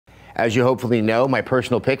As you hopefully know, my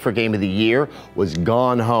personal pick for Game of the Year was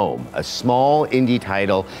Gone Home, a small indie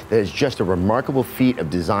title that is just a remarkable feat of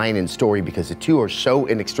design and story because the two are so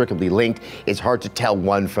inextricably linked, it's hard to tell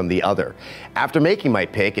one from the other. After making my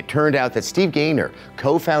pick, it turned out that Steve Gaynor,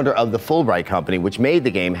 co-founder of the Fulbright Company, which made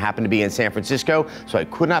the game, happened to be in San Francisco, so I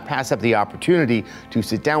could not pass up the opportunity to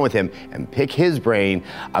sit down with him and pick his brain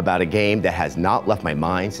about a game that has not left my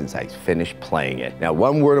mind since I finished playing it. Now,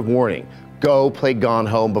 one word of warning. Go play Gone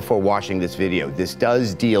Home before watching this video. This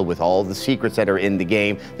does deal with all the secrets that are in the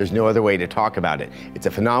game. There's no other way to talk about it. It's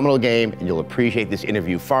a phenomenal game, and you'll appreciate this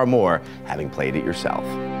interview far more having played it yourself.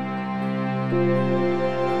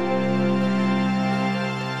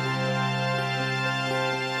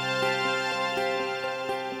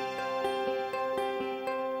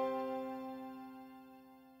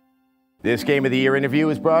 This Game of the Year interview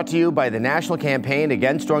is brought to you by the National Campaign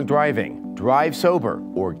Against Drunk Driving. Drive sober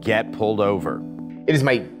or get pulled over. It is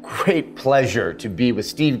my great pleasure to be with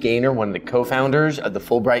Steve Gaynor, one of the co-founders of the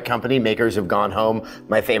Fulbright Company, makers of Gone Home,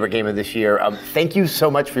 my favorite game of this year. Thank you so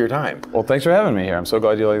much for your time. Well, thanks for having me here. I'm so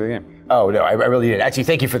glad you like the game. Oh, no, I really did. Actually,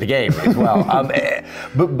 thank you for the game as well.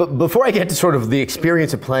 But before I get to sort of the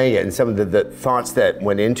experience of playing it and some of the thoughts that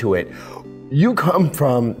went into it, you come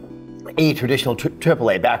from a traditional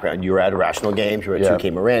AAA background. You were at Irrational Games, you were at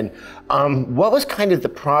 2K Marin. What was kind of the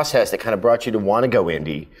process that kind of brought you to want to go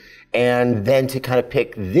indie and then to kind of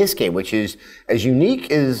pick this game, which is as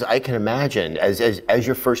unique as I can imagine as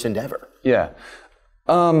your first endeavor? Yeah.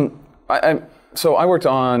 So I worked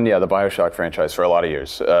on, the BioShock franchise for a lot of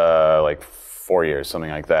years, like 4 years,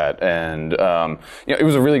 something like that. And, it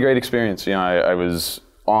was a really great experience. I was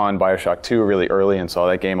on BioShock 2 really early and saw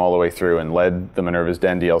that game all the way through and led the Minerva's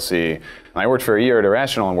Den DLC. And I worked for a year at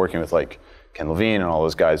Irrational and working with like Ken Levine and all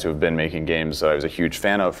those guys who have been making games that I was a huge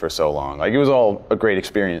fan of for so long. Like it was all a great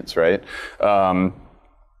experience, right?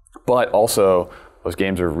 But also those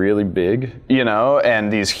games are really big,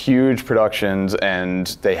 and these huge productions, and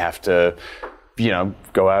they have to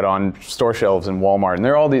go out on store shelves in Walmart, and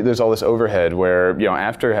there's all this overhead where,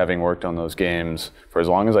 after having worked on those games for as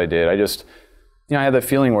long as I did, I had that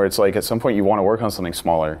feeling where it's like at some point you want to work on something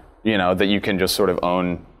smaller, that you can just sort of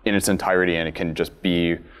own in its entirety and it can just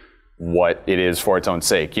be what it is for its own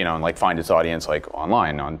sake, and like find its audience like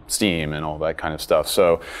online on Steam and all that kind of stuff.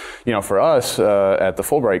 So, for us at the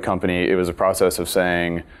Fulbright Company, it was a process of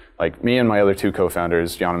saying, like me and my other two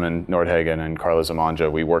co-founders, Jonaman Nordhagen and Carla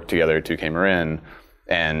Zamanja, we worked together at 2K Marin.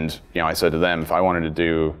 And, I said to them, if I wanted to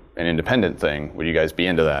do an independent thing, would you guys be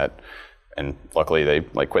into that? And luckily they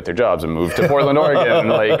quit their jobs and moved to Portland, Oregon,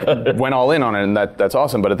 and went all in on it, and that's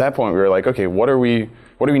awesome. But at that point we were like, okay, what do we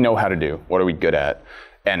know how to do? What are we good at?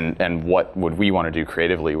 And what would we want to do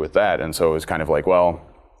creatively with that? And so it was kind of like, well,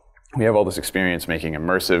 we have all this experience making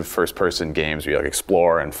immersive first-person games. We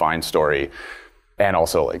explore and find story, and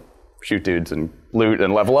also shoot dudes and loot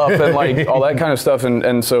and level up and all that kind of stuff.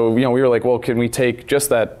 And so we were like, well, can we take just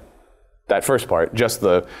that first part, just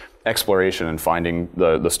the exploration and finding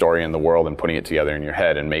the story in the world and putting it together in your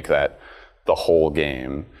head and make that the whole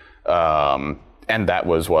game. And that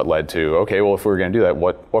was what led to, okay, well, if we were going to do that,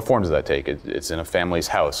 what form does that take? It's in a family's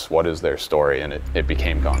house. What is their story? And it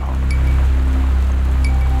became Gone Home.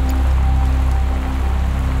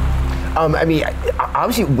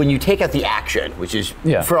 Obviously, when you take out the action, which is,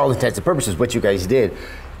 for all intents and purposes, what you guys did,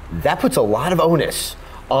 that puts a lot of onus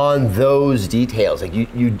on those details. Like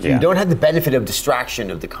you don't have the benefit of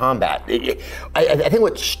distraction of the combat. I think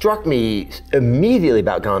what struck me immediately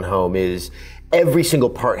about Gone Home is every single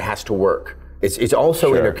part has to work. It's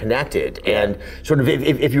also interconnected, and sort of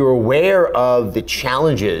if you're aware of the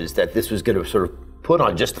challenges that this was going to sort of put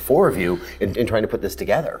on just the four of you in trying to put this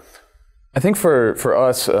together. I think for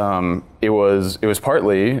us, it was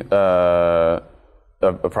partly a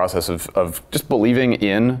process of just believing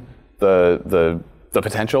in the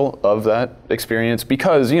potential of that experience,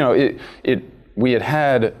 because we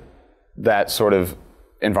had that sort of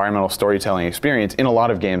environmental storytelling experience in a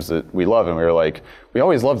lot of games that we love, and we were like, we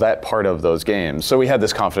always love that part of those games. So we had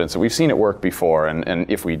this confidence that we've seen it work before, and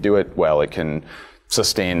if we do it well, it can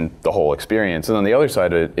sustain the whole experience. And then the other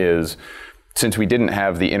side of it is, since we didn't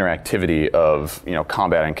have the interactivity of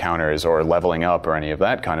combat encounters or leveling up or any of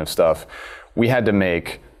that kind of stuff, we had to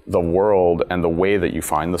make the world and the way that you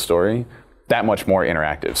find the story that much more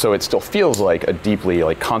interactive. So it still feels like a deeply,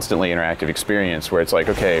 constantly interactive experience where it's like,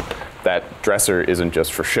 okay, that dresser isn't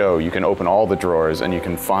just for show. You can open all the drawers and you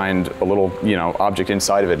can find a little, object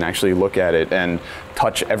inside of it and actually look at it and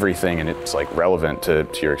touch everything, and it's relevant to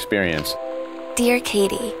your experience. Dear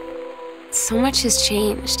Katie, so much has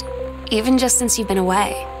changed, even just since you've been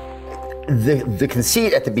away. the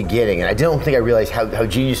conceit at the beginning, and I don't think I realized how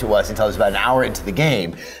genius it was until I was about an hour into the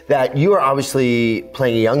game, that you are obviously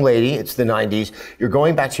playing a young lady, it's the 90s, you're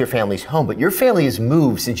going back to your family's home, but your family has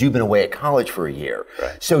moved since you've been away at college for a year.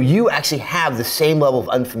 Right. So you actually have the same level of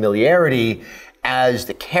unfamiliarity as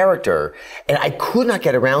the character, and I could not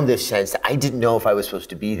get around this sense that I didn't know if I was supposed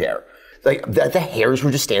to be there. Like, the hairs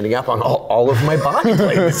were just standing up on all of my body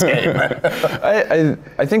playing this game.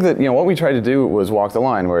 I think that, what we tried to do was walk the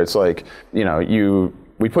line where it's like,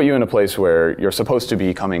 we put you in a place where you're supposed to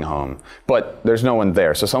be coming home, but there's no one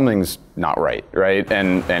there, so something's not right?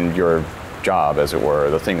 And your job, as it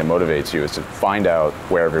were, the thing that motivates you is to find out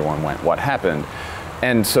where everyone went, what happened.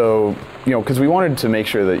 And so, because we wanted to make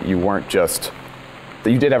sure that you weren't just,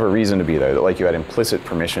 that you did have a reason to be there, that like you had implicit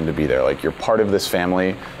permission to be there, like you're part of this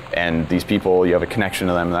family, and these people, you have a connection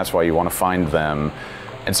to them, and that's why you want to find them.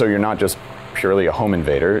 And so you're not just purely a home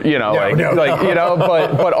invader,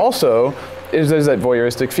 but also there's that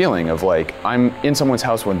voyeuristic feeling of like, I'm in someone's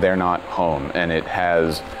house when they're not home, and it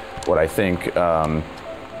has what I think is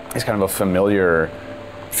kind of a familiar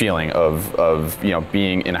feeling of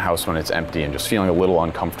being in a house when it's empty and just feeling a little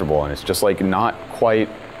uncomfortable, and it's just like not quite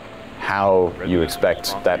how you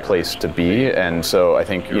expect that place to be. And so I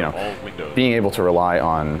think, being able to rely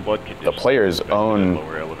on the player's own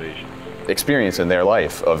experience in their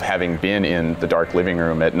life of having been in the dark living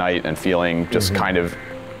room at night and feeling just kind of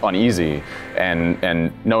uneasy,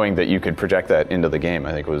 and knowing that you could project that into the game,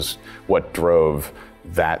 I think was what drove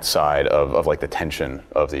that side of like the tension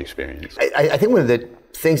of the experience. I think one of the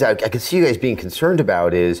things I could see you guys being concerned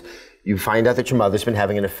about is you find out that your mother's been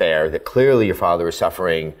having an affair, that clearly your father is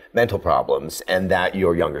suffering mental problems, and that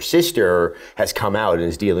your younger sister has come out and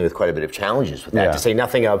is dealing with quite a bit of challenges with that, to say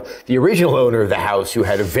nothing of the original owner of the house who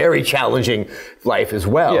had a very challenging life as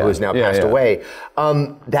well, who has now passed away.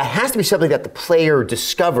 That has to be something that the player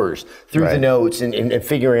discovers through the notes and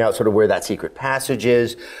figuring out sort of where that secret passage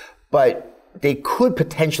is. But they could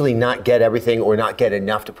potentially not get everything or not get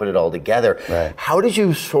enough to put it all together. Right. How did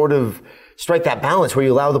you sort of strike that balance where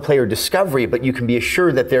you allow the player discovery, but you can be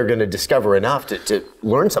assured that they're going to discover enough to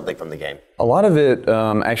learn something from the game? A lot of it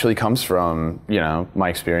actually comes from, my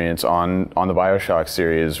experience on the BioShock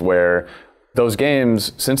series, where those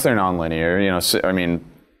games, since they're non-linear,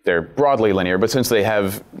 they're broadly linear, but since they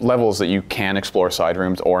have levels that you can explore side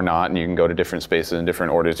rooms or not, and you can go to different spaces in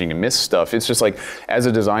different orders, you can miss stuff. It's just like, as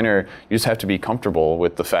a designer, you just have to be comfortable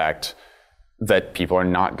with the fact that people are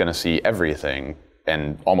not going to see everything,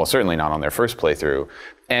 and almost certainly not on their first playthrough,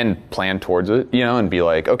 and plan towards it, and be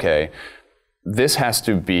like, okay, this has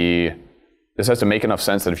to make enough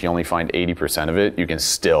sense that if you only find 80% of it, you can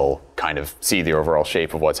still kind of see the overall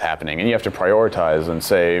shape of what's happening. And you have to prioritize and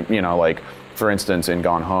say, for instance, in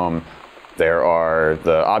Gone Home, there are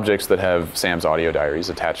the objects that have Sam's audio diaries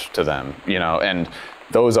attached to them, and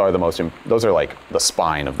those are like the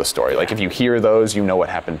spine of the story. Like if you hear those, you know what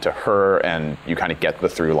happened to her, and you kind of get the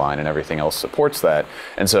through line, and everything else supports that.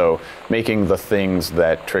 And so making the things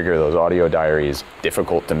that trigger those audio diaries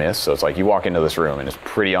difficult to miss. So it's like you walk into this room and it's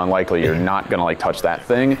pretty unlikely you're not gonna like touch that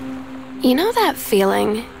thing. You know that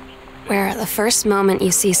feeling where the first moment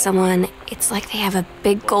you see someone, it's like they have a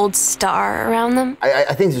big gold star around them?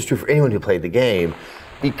 I think this is true for anyone who played the game,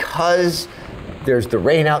 because there's the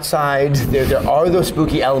rain outside, there are those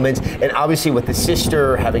spooky elements, and obviously with the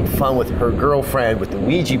sister having fun with her girlfriend with the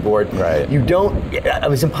Ouija board, it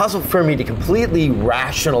was impossible for me to completely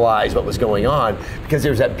rationalize what was going on, because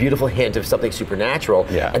there was that beautiful hint of something supernatural,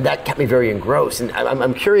 and that kept me very engrossed. And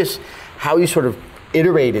I'm curious how you sort of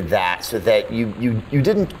iterated that so that you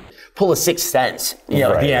didn't pull a Sixth Sense,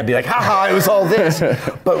 at the end, be like, haha, it was all this,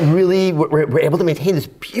 but really we're able to maintain this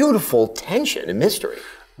beautiful tension and mystery.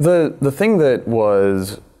 The thing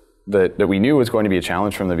that we knew was going to be a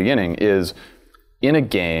challenge from the beginning is, in a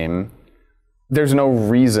game, there's no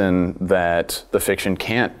reason that the fiction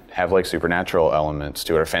can't have like supernatural elements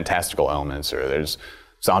to it, or fantastical elements, or there's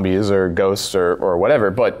zombies or ghosts or whatever,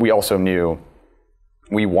 but we also knew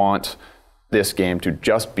we want this game to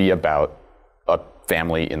just be about a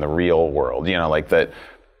family in the real world, like that.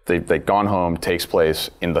 They've Gone Home takes place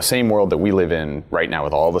in the same world that we live in right now,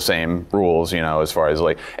 with all the same rules, as far as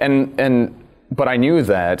like, but I knew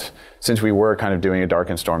that since we were kind of doing a dark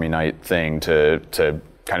and stormy night thing to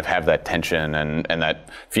kind of have that tension and that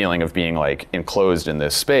feeling of being like enclosed in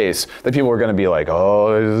this space, that people were going to be like,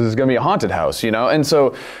 oh, this is going to be a haunted house, and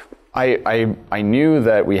so I knew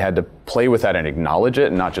that we had to play with that and acknowledge it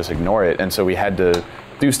and not just ignore it, and so we had to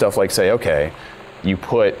do stuff like say, okay, you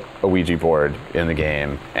put a Ouija board in the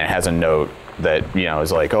game and it has a note that,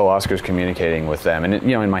 is like, oh, Oscar's communicating with them. And,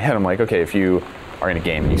 in my head, I'm like, okay, if you are in a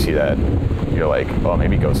game and you see that, you're like, oh,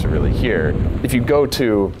 maybe ghosts are really here. If you go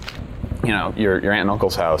to, you know, your aunt and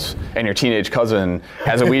uncle's house and your teenage cousin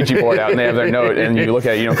has a Ouija board out and they have their note and you look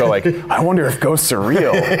at it, you don't go like, I wonder if ghosts are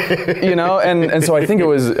real, you know? And so I think it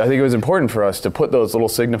was important for us to put those little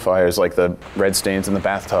signifiers like the red stains in the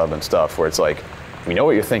bathtub and stuff where it's like, we know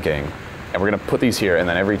what you're thinking and we're gonna put these here, and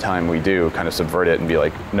then every time we do, kind of subvert it and be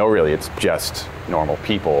like, no, really, it's just normal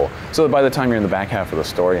people. So that by the time you're in the back half of the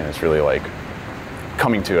story and it's really like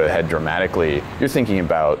coming to a head dramatically, you're thinking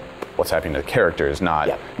about what's happening to the characters, not,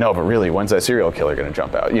 no, but really, when's that serial killer gonna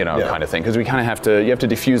jump out, you know, kind of thing. Because we kind of have to, you have to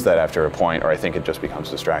diffuse that after a point, or I think it just becomes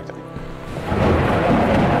distracting.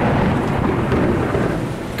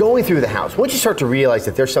 Going through the house, once you start to realize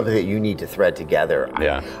that there's something that you need to thread together,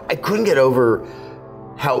 I couldn't get over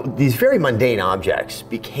how these very mundane objects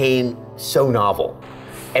became so novel.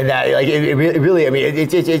 And that, like, it really, I mean,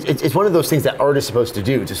 it's one of those things that art is supposed to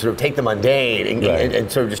do, to sort of take the mundane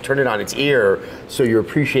and sort of just turn it on its ear so you're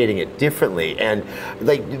appreciating it differently. And,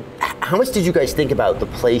 like, how much did you guys think about the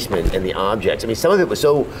placement and the objects? I mean, some of it was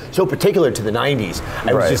so particular to the 90s.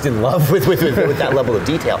 I was just in love with that level of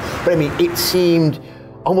detail. But, I mean, it seemed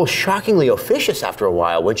almost shockingly officious after a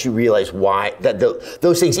while once you realize why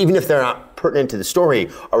those things, even if they're not pertinent to the story,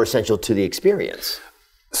 are essential to the experience.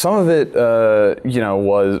 Some of it, you know,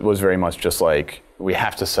 was very much just like, we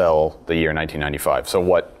have to sell the year 1995. So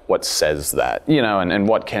what says that, you know, and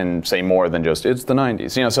what can say more than just it's the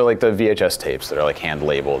 90s, you know? So like the VHS tapes that are like hand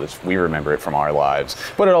labeled, we remember it from our lives,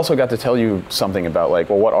 but it also got to tell you something about like,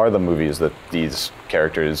 well, what are the movies that these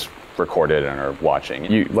characters recorded and are watching?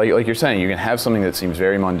 You, like you're saying, you can have something that seems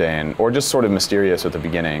very mundane or just sort of mysterious at the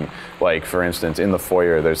beginning. Like, for instance, in the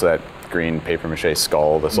foyer, there's that green papier-mâché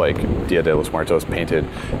skull that's like Dia de los Muertos painted,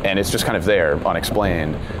 and it's just kind of there,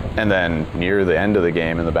 unexplained. And then near the end of the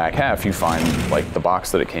game, in the back half, you find like the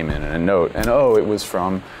box that it came in and a note, and oh, it was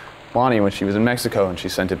from Lonnie when she was in Mexico and she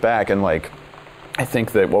sent it back. And like, I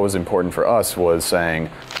think that what was important for us was saying,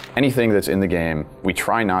 anything that's in the game, we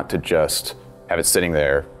try not to just have it sitting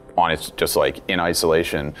there on its just like in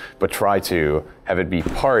isolation, but try to have it be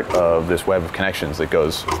part of this web of connections that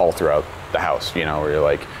goes all throughout the house, you know, where you're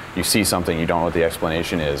like, you see something, you don't know what the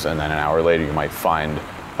explanation is, and then an hour later you might find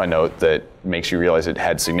a note that makes you realize it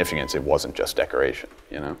had significance. It wasn't just decoration,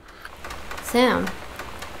 you know? Sam.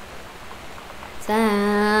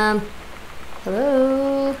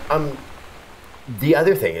 Hello? The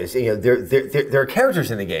other thing is, you know, there are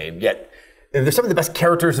characters in the game, yet there's some of the best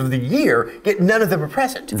characters of the year, yet none of them are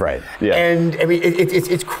present. Right, yeah. And I mean,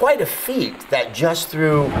 it's quite a feat that just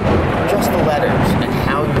through just the letters and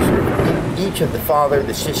how you sort of, each of the father,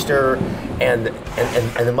 the sister, and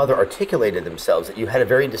the mother articulated themselves, that you had a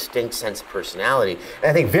very distinct sense of personality. And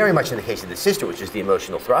I think very much in the case of the sister, which is the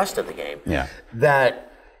emotional thrust of the game,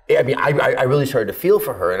 that, I mean, I really started to feel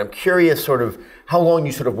for her, and I'm curious sort of how long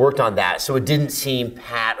you sort of worked on that so it didn't seem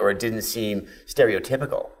pat or it didn't seem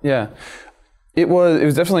stereotypical. Yeah. It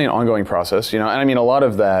was definitely an ongoing process, you know, and I mean, a lot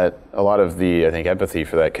of the, I think, empathy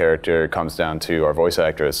for that character comes down to our voice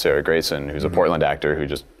actress, Sarah Grayson, who's a Portland actor who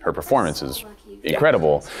just, her performance is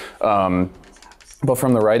incredible. But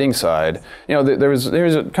from the writing side, you know, there was a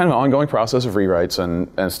kind of an ongoing process of rewrites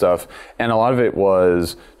and stuff, and a lot of it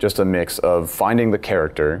was just a mix of finding the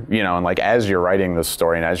character, you know, and like as you're writing the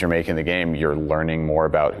story and as you're making the game, you're learning more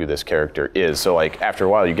about who this character is. So like after a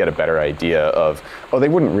while, you get a better idea of, oh, they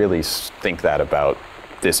wouldn't really think that about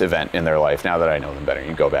this event in their life. Now that I know them better,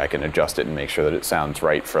 you go back and adjust it and make sure that it sounds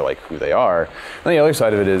right for like who they are. And the other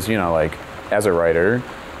side of it is, you know, like as a writer,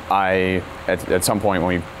 at some point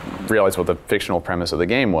when we realized what the fictional premise of the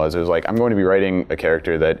game was, it was like, I'm going to be writing a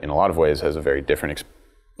character that in a lot of ways has a very different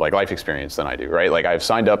like life experience than I do, right? Like I've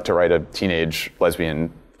signed up to write a teenage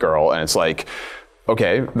lesbian girl, and it's like,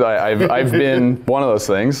 okay, I've been one of those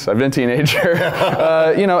things. I've been a teenager,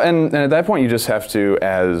 you know, and at that point you just have to,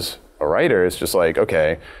 as a writer, it's just like,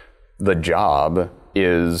 okay, the job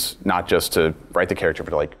is not just to write the character, but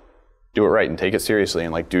to like do it right and take it seriously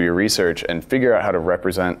and like do your research and figure out how to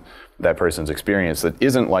represent that person's experience that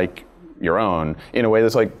isn't like your own in a way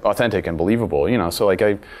that's like authentic and believable, you know? So like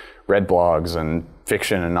I read blogs and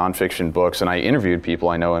fiction and nonfiction books, and I interviewed people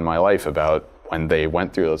I know in my life about when they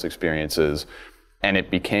went through those experiences, and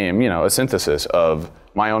it became, you know, a synthesis of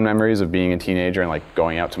my own memories of being a teenager and like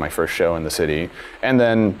going out to my first show in the city, and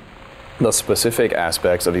then the specific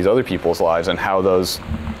aspects of these other people's lives and how those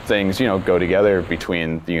things, you know, go together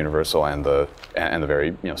between the universal and the very,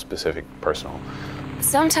 you know, specific personal.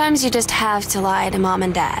 Sometimes you just have to lie to mom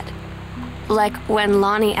and dad. Like when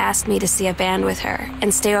Lonnie asked me to see a band with her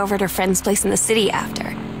and stay over at her friend's place in the city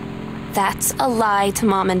after. That's a lie to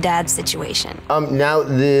mom and dad situation. Now,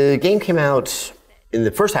 the game came out in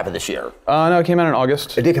the first half of this year. No, it came out in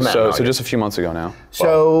August. It did come out in August. So just a few months ago now.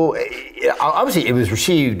 So obviously it was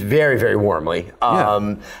received very, very warmly.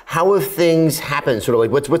 How have things happened? Sort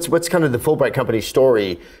of like what's kind of the Fulbright company's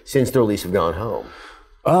story since the release of Gone Home?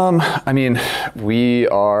 I mean, we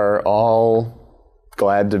are all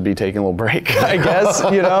glad to be taking a little break, I guess.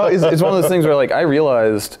 You know, it's one of those things where like I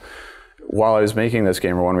realized while I was making this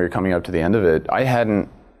game, or when we were coming up to the end of it, I hadn't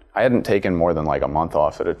taken more than like a month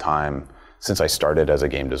off at a time since I started as a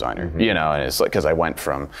game designer, you know, and it's like, because I went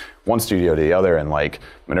from one studio to the other, and like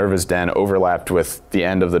Minerva's Den overlapped with the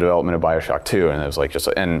end of the development of BioShock 2, and it was like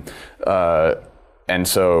and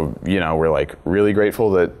so, you know, we're like really grateful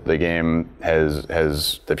that the game has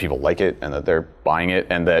that people like it and that they're buying it,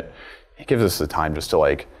 and that it gives us the time just to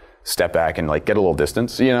like step back and like get a little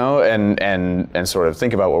distance, you know, and sort of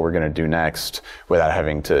think about what we're going to do next without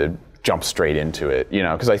having to jump straight into it, you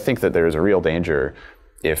know, because I think that there's a real danger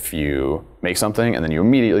if you make something and then you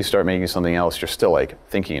immediately start making something else. You're still like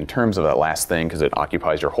thinking in terms of that last thing because it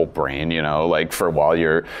occupies your whole brain, you know, like for a while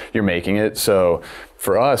you're making it. So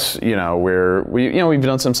for us, you know, we've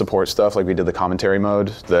done some support stuff, like we did the commentary mode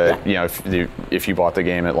that, you know, if you bought the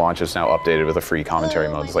game at launch, it's now updated with a free commentary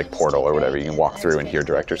mode. It's like Portal or whatever. You can walk through and hear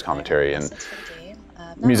director's commentary and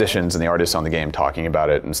musicians and the artists on the game talking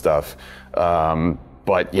about it and stuff.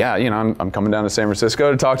 But yeah, you know, I'm coming down to San Francisco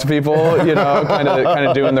to talk to people, you know, kind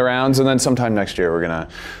of doing the rounds, and then sometime next year we're gonna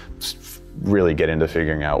really get into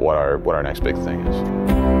figuring out what our next big thing is.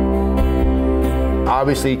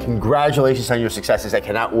 Obviously, congratulations on your successes. I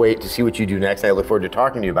cannot wait to see what you do next. I look forward to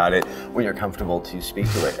talking to you about it when you're comfortable to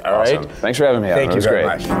speak to it. All awesome. right? Thanks for having me. Thank you very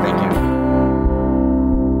much. Thank you.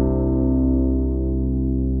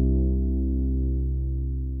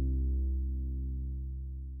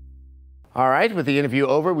 All right, with the interview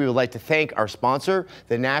over, we would like to thank our sponsor,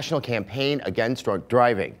 the National Campaign Against Drunk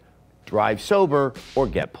Driving. Drive sober or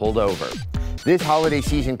get pulled over. This holiday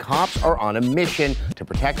season, cops are on a mission to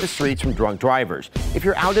protect the streets from drunk drivers. If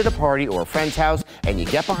you're out at a party or a friend's house and you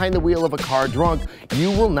get behind the wheel of a car drunk,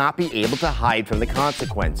 you will not be able to hide from the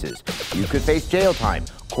consequences. You could face jail time,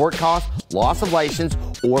 court costs, loss of license,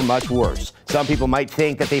 or much worse. Some people might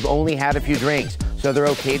think that they've only had a few drinks, so they're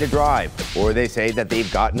okay to drive, or they say that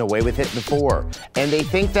they've gotten away with it before. And they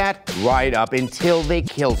think that right up until they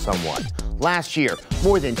kill someone. Last year,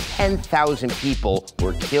 more than 10,000 people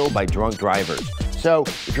were killed by drunk drivers. So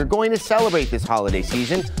if you're going to celebrate this holiday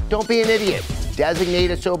season, don't be an idiot. Designate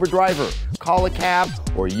a sober driver, call a cab,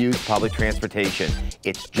 or use public transportation.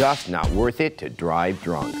 It's just not worth it to drive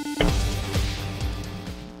drunk.